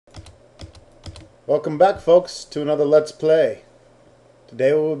Welcome back, folks, to another Let's Play.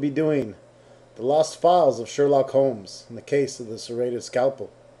 Today we will be doing The Lost Files of Sherlock Holmes in the case of the Serrated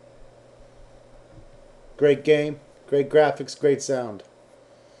Scalpel. Great game, great graphics, great sound.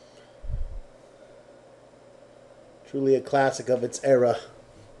 Truly a classic of its era.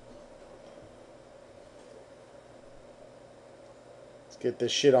 Let's get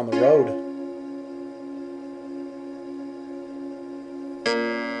this shit on the road.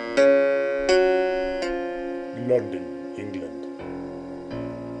 London, England.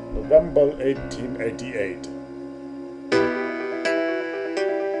 November 1888.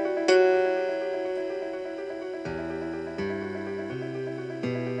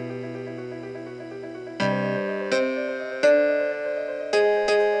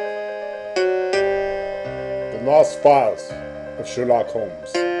 The Lost Files of Sherlock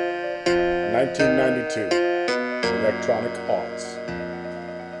Holmes. 1992. Electronic Arts.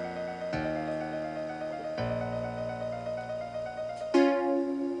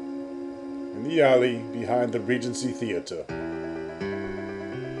 In the alley behind the Regency Theatre.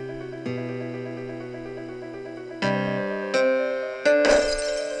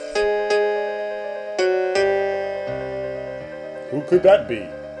 Who could that be?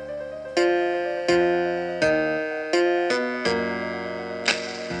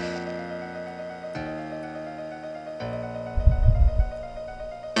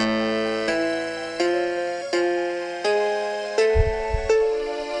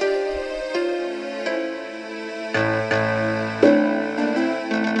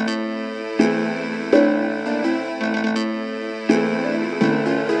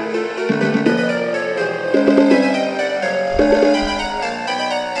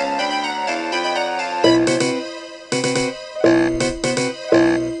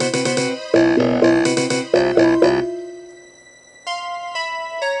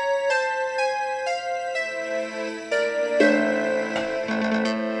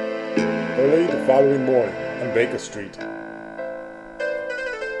 Early the following morning on Baker Street.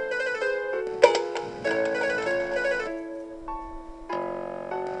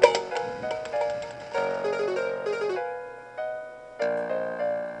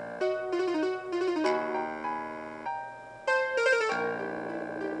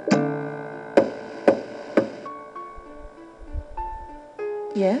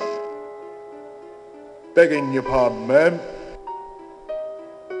 Yes? Begging your pardon, ma'am.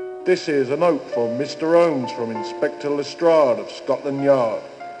 This is a note for Mr. Holmes from Inspector Lestrade of Scotland Yard.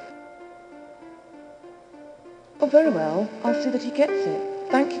 Oh, very well. I'll see that he gets it.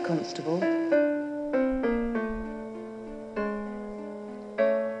 Thank you, Constable.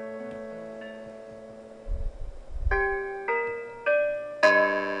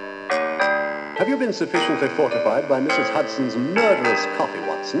 Have you been sufficiently fortified by Mrs. Hudson's murderous coffee,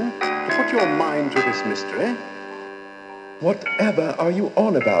 Watson, to put your mind to this mystery? Whatever are you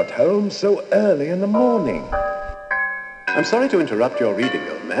on about, Holmes, so early in the morning? I'm sorry to interrupt your reading,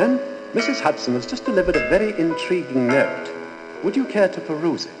 old man. Mrs. Hudson has just delivered a very intriguing note. Would you care to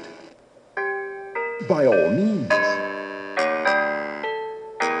peruse it? By all means.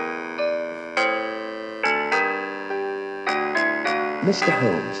 Mr.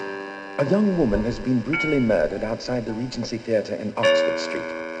 Holmes, a young woman has been brutally murdered outside the Regency Theatre in Oxford Street.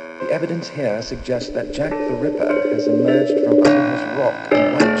 The evidence here suggests that Jack the Ripper has emerged from under his rock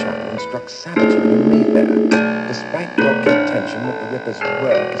in Whitechapel and struck savagely in Mayfair. Despite your contention that the Ripper's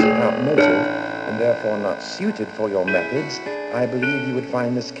work is without motive and therefore not suited for your methods, I believe you would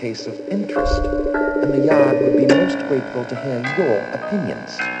find this case of interest, and the Yard would be most grateful to hear your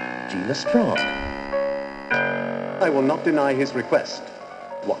opinions. G. Lestrade. I will not deny his request.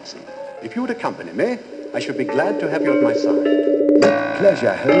 Watson, if you would accompany me, I should be glad to have you at my side. With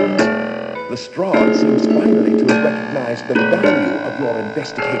pleasure, Holmes. Lestrade seems finally to have recognized the value of your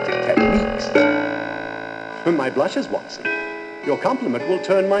investigative techniques. My blushes, Watson. Your compliment will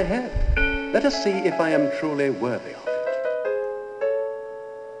turn my head. Let us see if I am truly worthy of it.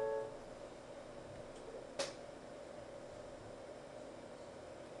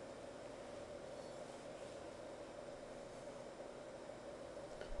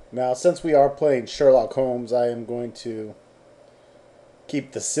 Now, since we are playing Sherlock Holmes, I am going to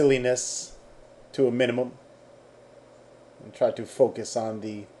keep the silliness to a minimum and try to focus on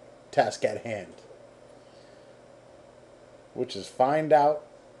the task at hand, which is find out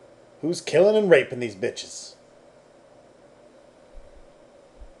who's killing and raping these bitches.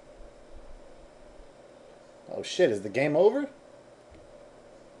 Oh shit, is the game over?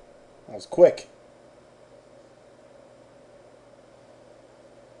 That was quick.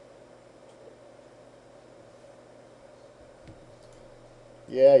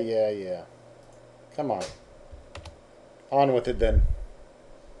 Yeah. Come on. On with it then.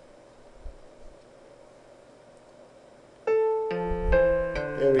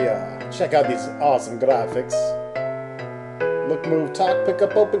 Here we are. Check out these awesome graphics. Look, move, talk, pick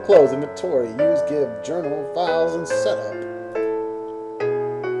up, open, close, inventory, use, give, journal, files, and setup.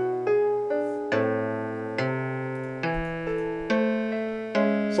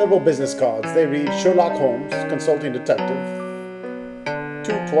 Several business cards. They read Sherlock Holmes, Consulting Detective,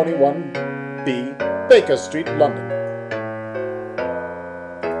 221B, Baker Street, London.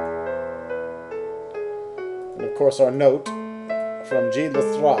 And of course our note from G.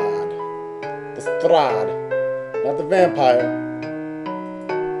 Lestrade. Lestrade. Not the vampire.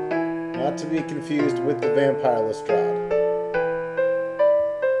 Not to be confused with the vampire Lestrade.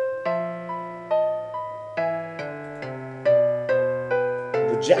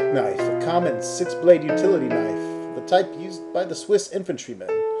 The jackknife, a common 6-blade utility knife, the type used by the Swiss infantrymen.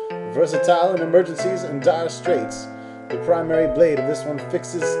 Versatile in emergencies and dire straits, the primary blade of this one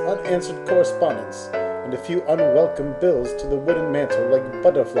fixes unanswered correspondence and a few unwelcome bills to the wooden mantle like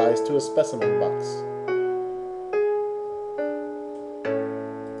butterflies to a specimen box.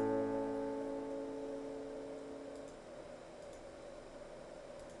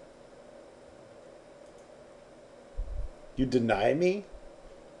 You deny me?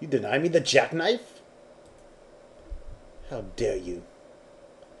 You deny me the jackknife? How dare you?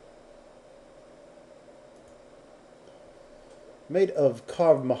 Made of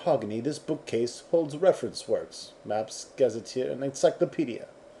carved mahogany, this bookcase holds reference works, maps, gazetteer, and encyclopedia,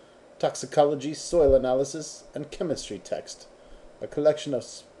 toxicology, soil analysis, and chemistry text, a collection of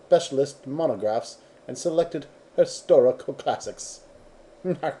specialist monographs, and selected historical classics.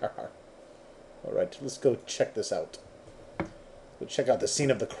 Alright, let's go check this out. Go check out the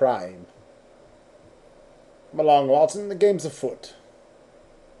scene of the crime. Come along, Watson, the game's afoot.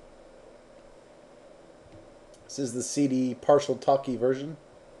 This is the CD partial talkie version.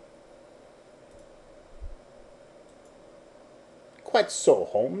 Quite so,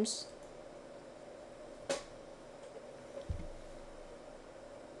 Holmes.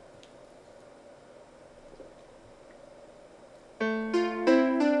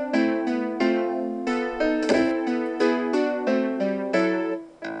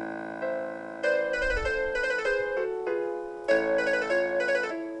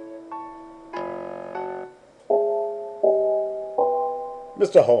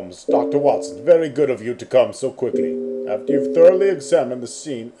 Mr. Holmes, Dr. Watson, very good of you to come so quickly. After you've thoroughly examined the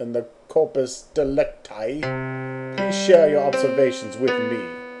scene and the corpus delicti, please share your observations with me.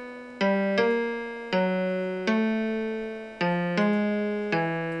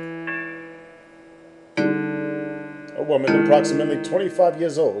 A woman approximately 25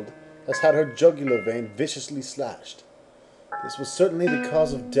 years old has had her jugular vein viciously slashed. This was certainly the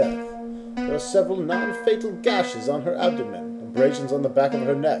cause of death. There are several non-fatal gashes on her abdomen, abrasions on the back of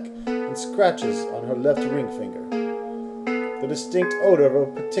her neck, and scratches on her left ring finger. The distinct odor of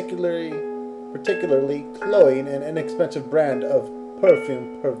a particularly cloying and inexpensive brand of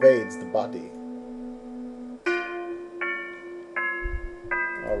perfume pervades the body.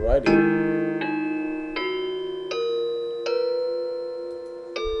 Alrighty.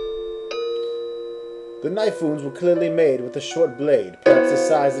 The knife wounds were clearly made with a short blade, perhaps the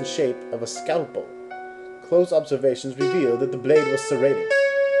size and shape of a scalpel. Close observations reveal that the blade was serrated.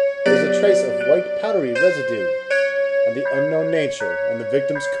 There is a trace of white powdery residue and the unknown nature on the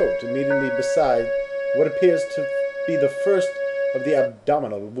victim's coat immediately beside what appears to be the first of the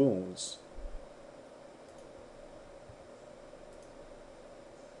abdominal wounds.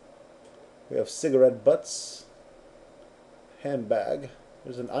 We have cigarette butts, handbag.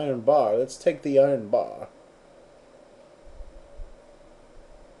 There's an iron bar. Let's take the iron bar.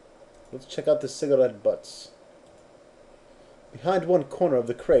 Let's check out the cigarette butts. Behind one corner of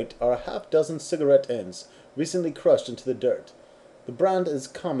the crate are a half-dozen cigarette ends, recently crushed into the dirt. The brand is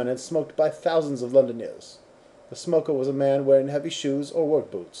common and smoked by thousands of Londoners. The smoker was a man wearing heavy shoes or work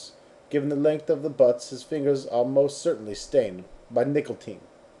boots. Given the length of the butts, his fingers are most certainly stained by nicotine.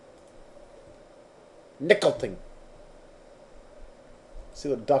 Nicotine! See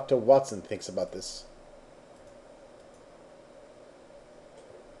what Dr. Watson thinks about this.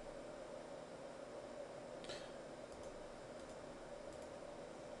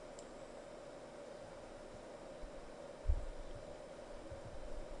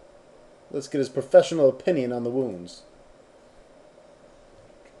 Let's get his professional opinion on the wounds.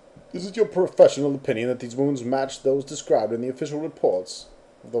 Is it your professional opinion that these wounds match those described in the official reports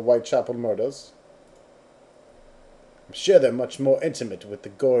of the Whitechapel murders? I'm sure they're much more intimate with the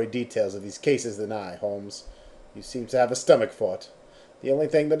gory details of these cases than I, Holmes. You seem to have a stomach for it. The only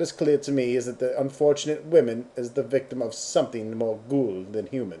thing that is clear to me is that the unfortunate woman is the victim of something more ghoul than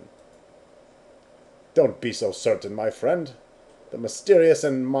human. Don't be so certain, my friend. The mysterious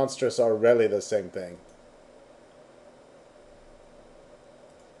and monstrous are rarely the same thing.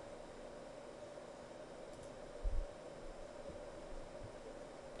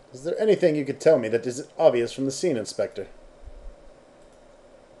 Is there anything you could tell me that isn't obvious from the scene, Inspector?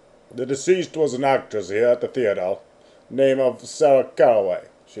 The deceased was an actress here at the theatre, name of Sarah Carroway.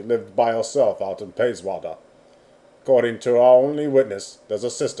 She lived by herself out in Pacewater. According to our only witness, there's a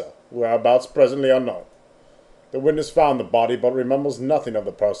sister, whereabouts presently unknown. The witness found the body but remembers nothing of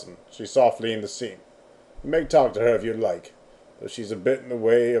the person she saw fleeing the scene. You may talk to her if you like, though she's a bit in the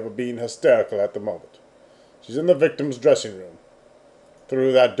way of being hysterical at the moment. She's in the victim's dressing room,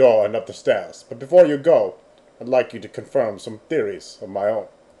 through that door and up the stairs. But before you go, I'd like you to confirm some theories of my own.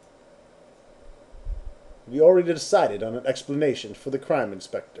 We already decided on an explanation for the crime,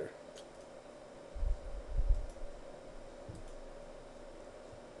 Inspector.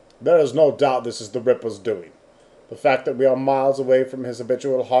 There is no doubt this is the Ripper's doing. The fact that we are miles away from his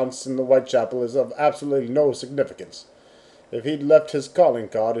habitual haunts in the Whitechapel is of absolutely no significance. If he'd left his calling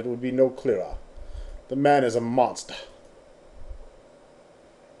card, it would be no clearer. The man is a monster.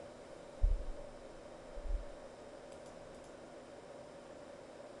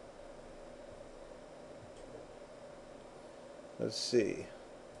 Let's see.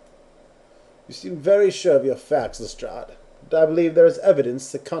 You seem very sure of your facts, Lestrade, but I believe there is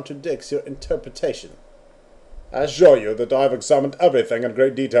evidence that contradicts your interpretation. I assure you that I have examined everything in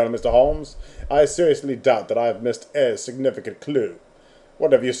great detail, Mr. Holmes. I seriously doubt that I have missed a significant clue.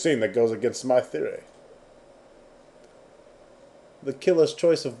 What have you seen that goes against my theory? The killer's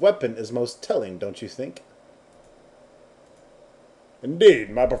choice of weapon is most telling, don't you think?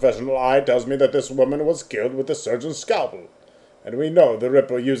 Indeed, my professional eye tells me that this woman was killed with a surgeon's scalpel. And we know the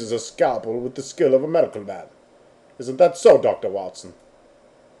Ripper uses a scalpel with the skill of a medical man. Isn't that so, Dr. Watson?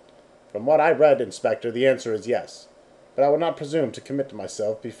 From what I read, Inspector, the answer is yes. But I will not presume to commit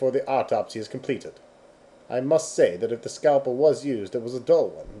myself before the autopsy is completed. I must say that if the scalpel was used, it was a dull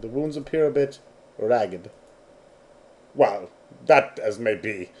one. The wounds appear a bit ragged. Well, that as may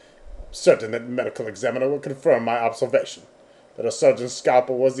be. Certain that the medical examiner will confirm my observation. That a surgeon's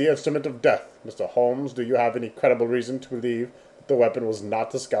scalpel was the instrument of death. Mr. Holmes, do you have any credible reason to believe that the weapon was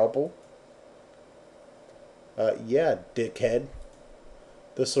not a scalpel? Yeah, dickhead.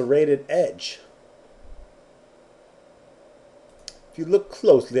 The serrated edge. If you look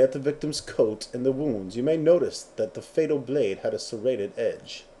closely at the victim's coat and the wounds, you may notice that the fatal blade had a serrated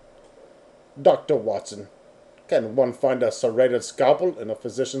edge. Dr. Watson, can one find a serrated scalpel in a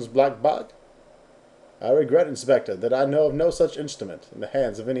physician's black bag? I regret, Inspector, that I know of no such instrument in the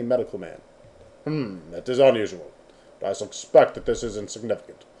hands of any medical man. That is unusual, but I suspect that this is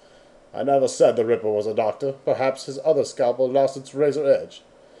insignificant. I never said the Ripper was a doctor. Perhaps his other scalpel lost its razor edge.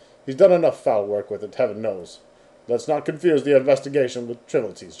 He's done enough foul work with it, heaven knows. Let's not confuse the investigation with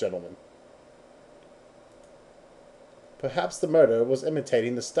trivialities, gentlemen. Perhaps the murderer was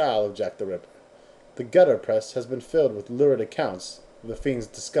imitating the style of Jack the Ripper. The gutter press has been filled with lurid accounts of the fiend's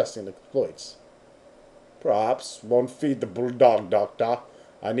disgusting exploits. Perhaps. Won't feed the bulldog, Doctor.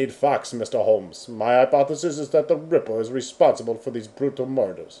 I need facts, Mr. Holmes. My hypothesis is that the Ripper is responsible for these brutal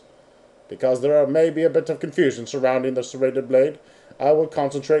murders. Because there may be a bit of confusion surrounding the serrated blade, I will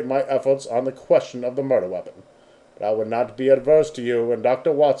concentrate my efforts on the question of the murder weapon. But I would not be adverse to you and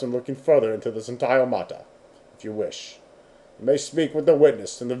Dr. Watson looking further into this entire matter, if you wish. You may speak with the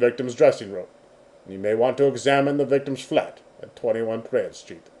witness in the victim's dressing room, and you may want to examine the victim's flat at 21 Pratt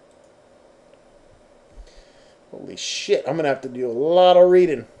Street. Holy shit, I'm going to have to do a lot of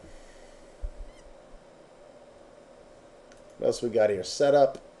reading. What else we got here?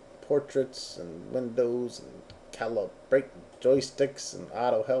 Setup, portraits, and windows, and calibrate joysticks, and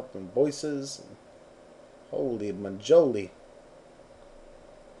auto help, and voices. And holy majoli.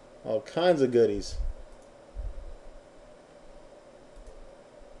 All kinds of goodies.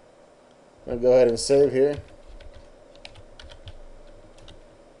 I'm going to go ahead and save here.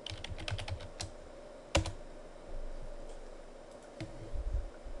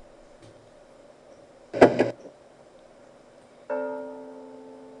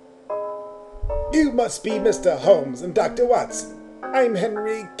 You must be Mr. Holmes and Dr. Watson. I'm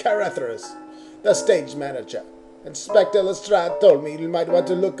Henry Carruthers, the stage manager. Inspector Lestrade told me you might want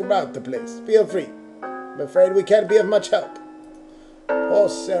to look around the place. Feel free. I'm afraid we can't be of much help. Poor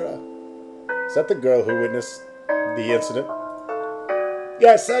Sarah. Is that the girl who witnessed the incident?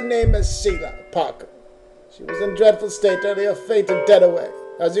 Yes, her name is Sheila Parker. She was in dreadful state earlier, fainted dead away.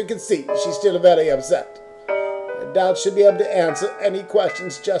 As you can see, she's still very upset. I I doubt she'll be able to answer any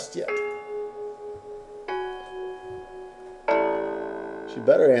questions just yet. She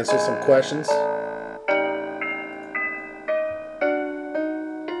better answer some questions.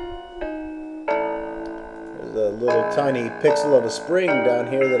 There's a little tiny pixel of a spring down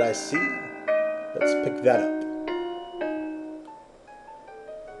here that I see. Let's pick that up.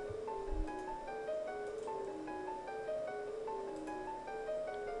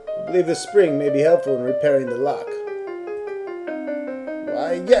 I believe this spring may be helpful in repairing the lock.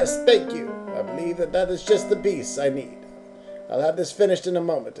 Why, yes, thank you. I believe that is just the piece I need. I'll have this finished in a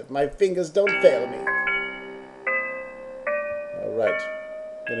moment if my fingers don't fail me. Alright.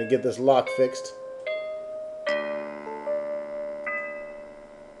 Gonna get this lock fixed.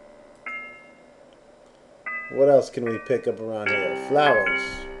 What else can we pick up around here? Flowers.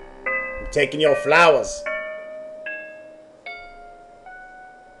 I'm taking your flowers.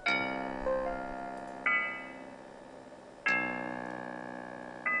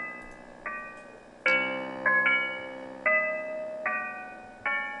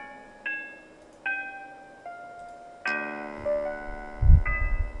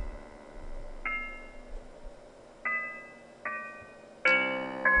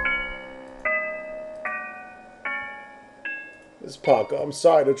 Miss Parker, I'm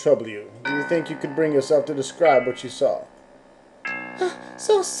sorry to trouble you. Do you think you could bring yourself to describe what you saw?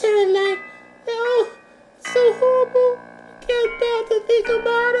 So Caroline, oh, so horrible. I can't bear to think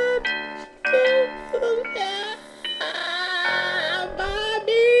about it.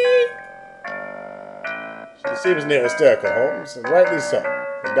 Bobby. She seems near hysterical, Holmes, and rightly so.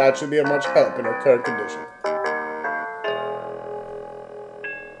 I doubt she'll be of much help in her current condition.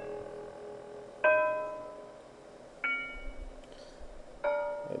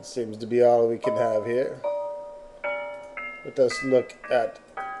 That seems to be all we can have here. Let us look at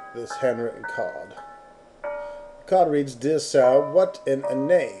this handwritten card. The card reads, Dear Sarah, what in a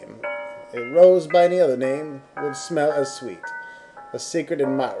name? A rose by any other name would smell as sweet. A secret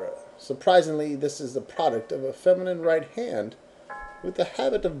admirer. Surprisingly, this is the product of a feminine right hand with the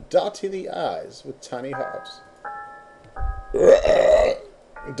habit of dotting the I's with tiny hearts.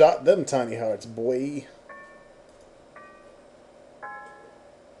 Dot them tiny hearts, boy.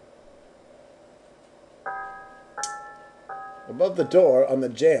 Above the door on the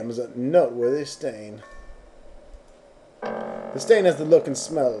jamb is a noteworthy stain. The stain has the look and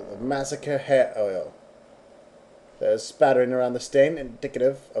smell of massacre hair oil. There is spattering around the stain,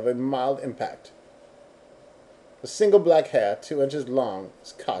 indicative of a mild impact. A single black hair, 2 inches long,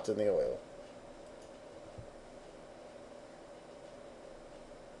 is caught in the oil.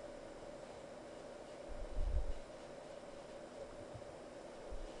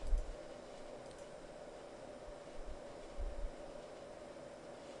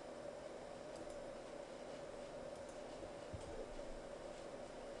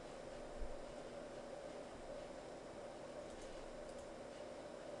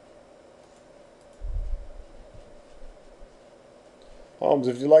 Holmes,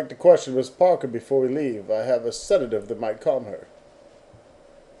 if you'd like to question Miss Parker before we leave, I have a sedative that might calm her.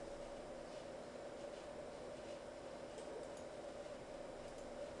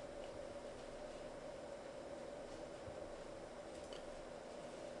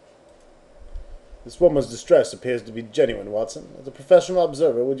 This woman's distress appears to be genuine, Watson. As a professional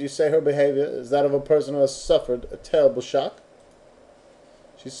observer, would you say her behavior is that of a person who has suffered a terrible shock?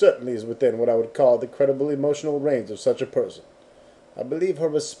 She certainly is within what I would call the credible emotional range of such a person. I believe her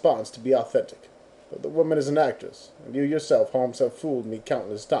response to be authentic. But the woman is an actress, and you yourself, Holmes, have fooled me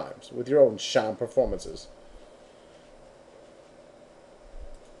countless times with your own sham performances.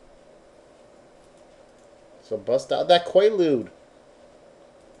 So bust out that quaalude.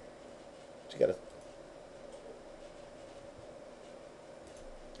 You gotta...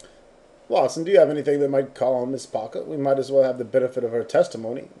 Watson, do you have anything that might calm Miss Parker? We might as well have the benefit of her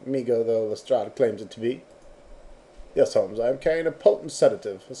testimony, meager though Lestrade claims it to be. Yes, Holmes, I am carrying a potent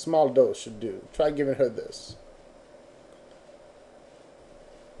sedative. A small dose should do. Try giving her this.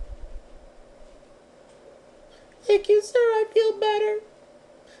 Thank you, sir. I feel better.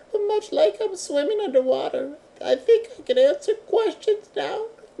 But much like I'm swimming underwater, I think I can answer questions now.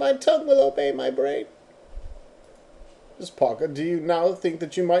 My tongue will obey my brain. Miss Parker, do you now think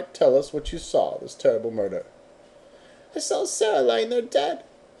that you might tell us what you saw, this terrible murder? I saw Sarah lying there dead.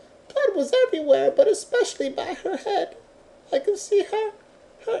 Blood was everywhere, but especially by her head. I could see her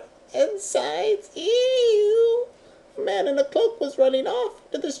insides. Ew! A man in a cloak was running off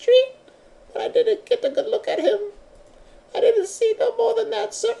to the street, but I didn't get a good look at him. I didn't see no more than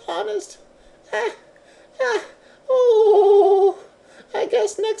that, sir, honest. Oh, I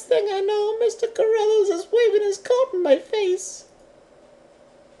guess next thing I know, Mr. Carruthers is waving his coat in my face.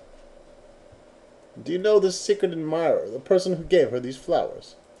 Do you know this secret admirer, the person who gave her these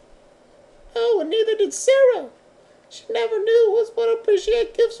flowers? Oh, and neither did Sarah. She never knew what to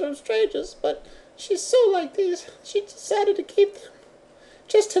appreciate gifts from strangers, but she's so like these, she decided to keep them.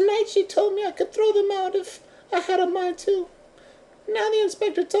 Just tonight she told me I could throw them out if I had a mind to. Now the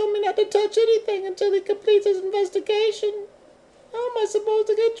inspector told me not to touch anything until he completes his investigation. How am I supposed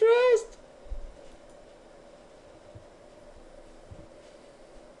to get dressed?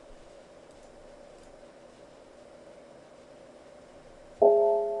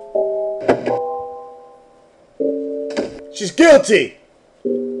 She's guilty!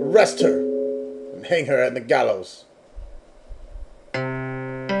 Arrest her and hang her at the gallows.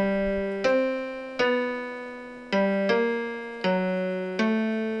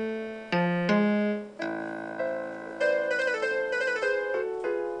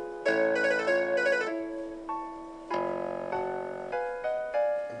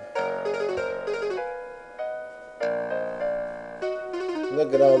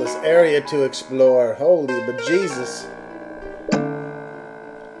 Look at all this area to explore. Holy bejesus.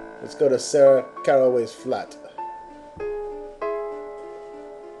 Let's go to Sarah Carroway's flat.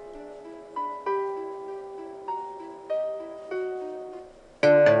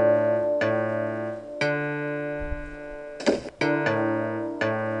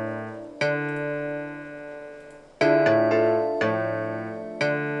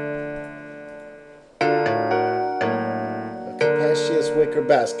 Capacious wicker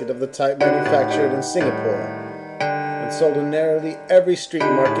basket of the type manufactured in Singapore and sold in nearly every street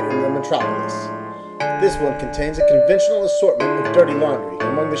market in the metropolis. This one contains a conventional assortment of dirty laundry.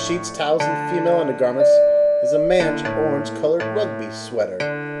 Among the sheets, towels, and female undergarments is a man's orange-colored rugby sweater.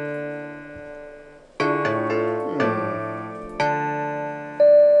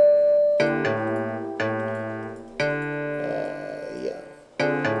 Yeah.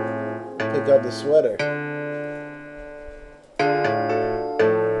 Pick up the sweater.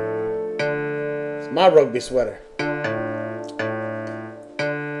 My rugby sweater.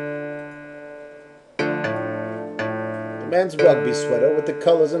 The man's rugby sweater with the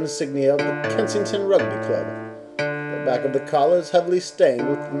colors and insignia of the Kensington Rugby Club. The back of the collar is heavily stained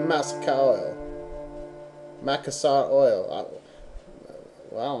with Macassar oil.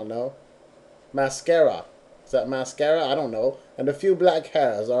 I don't know. Mascara. Is that mascara? I don't know. And a few black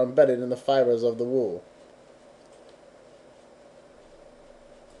hairs are embedded in the fibers of the wool.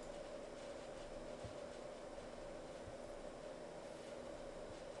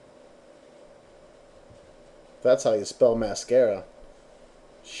 That's how you spell mascara.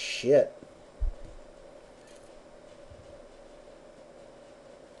 Shit.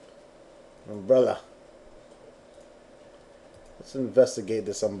 Umbrella. Let's investigate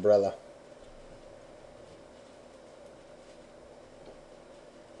this umbrella.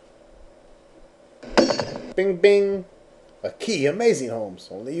 Bing bing. A key. Amazing, Holmes.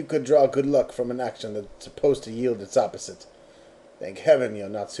 Only you could draw good luck from an action that's supposed to yield its opposite. Thank heaven you're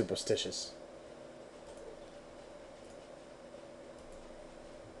not superstitious.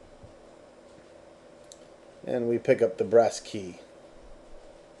 And we pick up the brass key.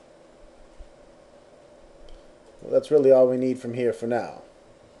 Well, that's really all we need from here for now.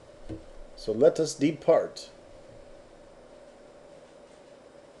 So let us depart.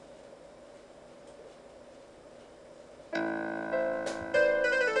 It's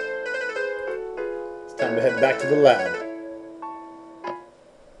time to head back to the lab.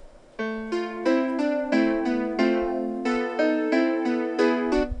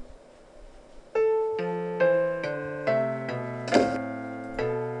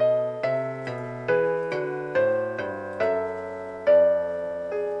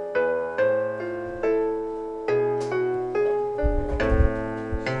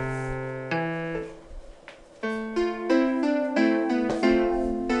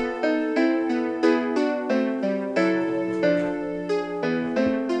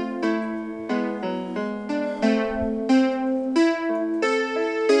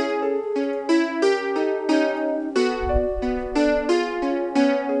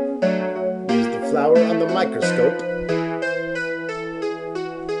 Flower on the microscope,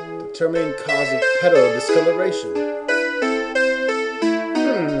 determining cause of petal discoloration.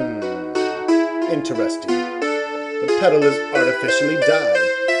 Interesting. The petal is artificially dyed.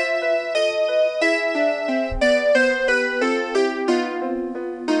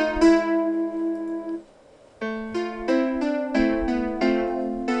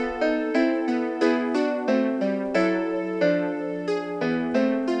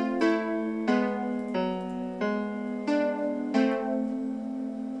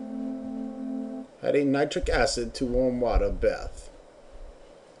 a nitric acid to warm water bath.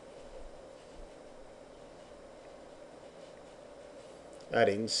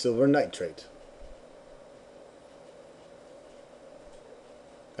 Adding silver nitrate.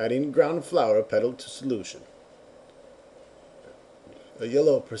 Adding ground flower petal to solution. A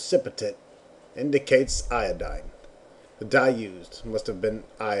yellow precipitate indicates iodine. The dye used must have been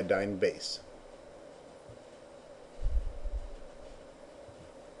iodine base.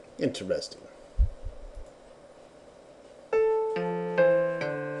 Interesting.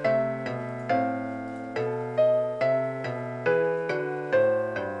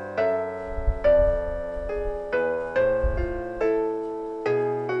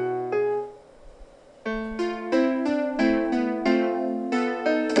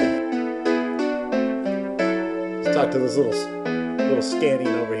 Let's talk to this little scanning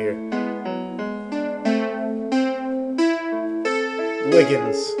over here.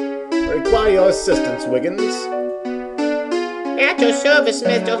 Wiggins. I require your assistance, Wiggins. At your service,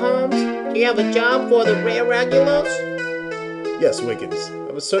 Mr. Holmes. Do you have a job for the rare regulars? Yes, Wiggins. I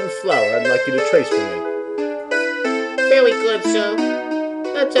have a certain flower I'd like you to trace for me. Very good, sir.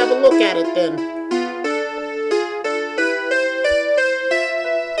 Let's have a look at it then.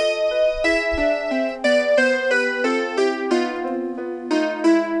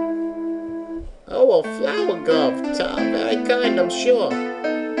 Oh, a flower glove, Tom. Very kind, I'm sure.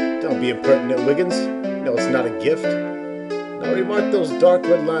 Don't be impertinent, Wiggins. You know it's not a gift. Now remark those dark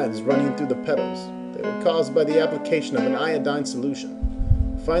red lines running through the petals. They were caused by the application of an iodine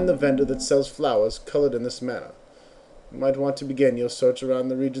solution. Find the vendor that sells flowers colored in this manner. You might want to begin your search around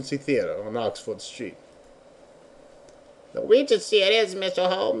the Regency Theatre on Oxford Street. The Regency it is, Mr.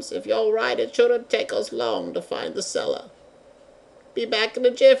 Holmes. If you're right, it shouldn't take us long to find the seller. Be back in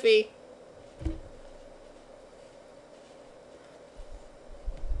a jiffy.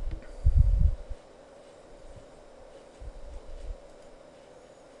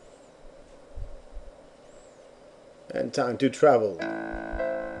 And time to travel.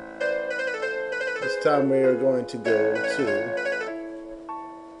 This time we are going to go to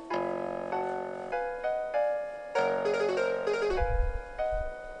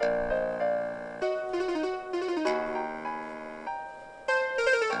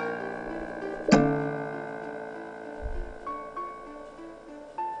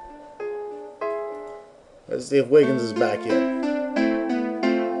let's see if Wiggins is back yet.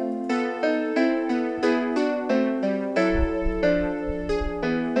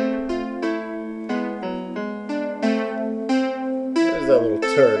 That little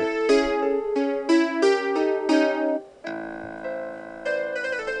turd.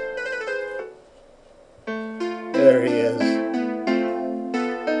 There he is.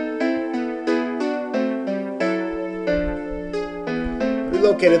 We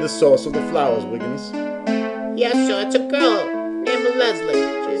located the source of the flowers, Wiggins. Yes, sir, it's a girl named Leslie.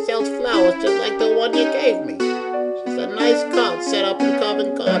 She sells flowers just like the one you gave me. She's a nice cart set up in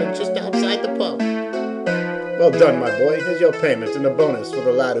Covent Garden just outside the pub. Well done, my boy. Here's your payment and a bonus for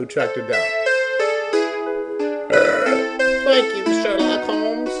the lad who tracked her down. Thank you, Sherlock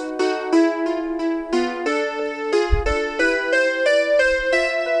Holmes.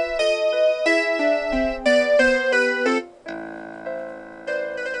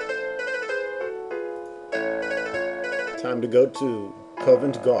 Time to go to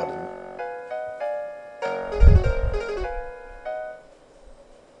Covent Garden.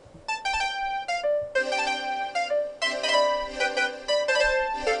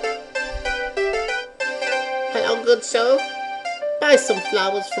 Hello, good sir. Buy some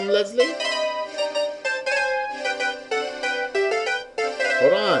flowers from Leslie.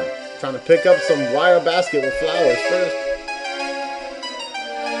 Hold on. Trying to pick up some wire basket with flowers first.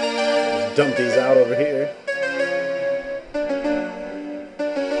 Just dump these out over here.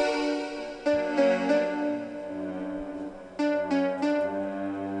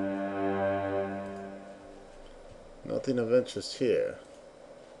 Nothing of interest here.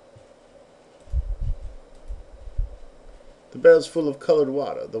 The barrel is full of colored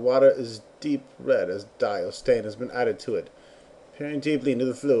water. The water is deep red as dye or stain has been added to it. Peering deeply into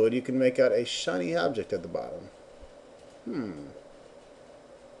the fluid, you can make out a shiny object at the bottom.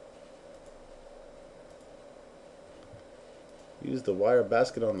 Use the wire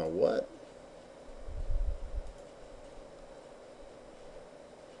basket on the what?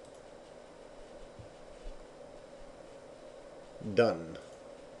 Done.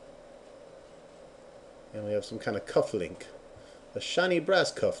 And we have some kind of cufflink. A shiny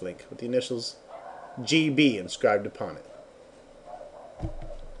brass cufflink with the initials GB inscribed upon it.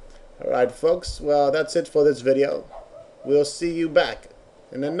 Alright folks, well that's it for this video. We'll see you back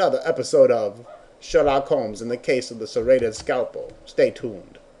in another episode of Sherlock Holmes in the case of the Serrated Scalpel. Stay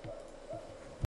tuned.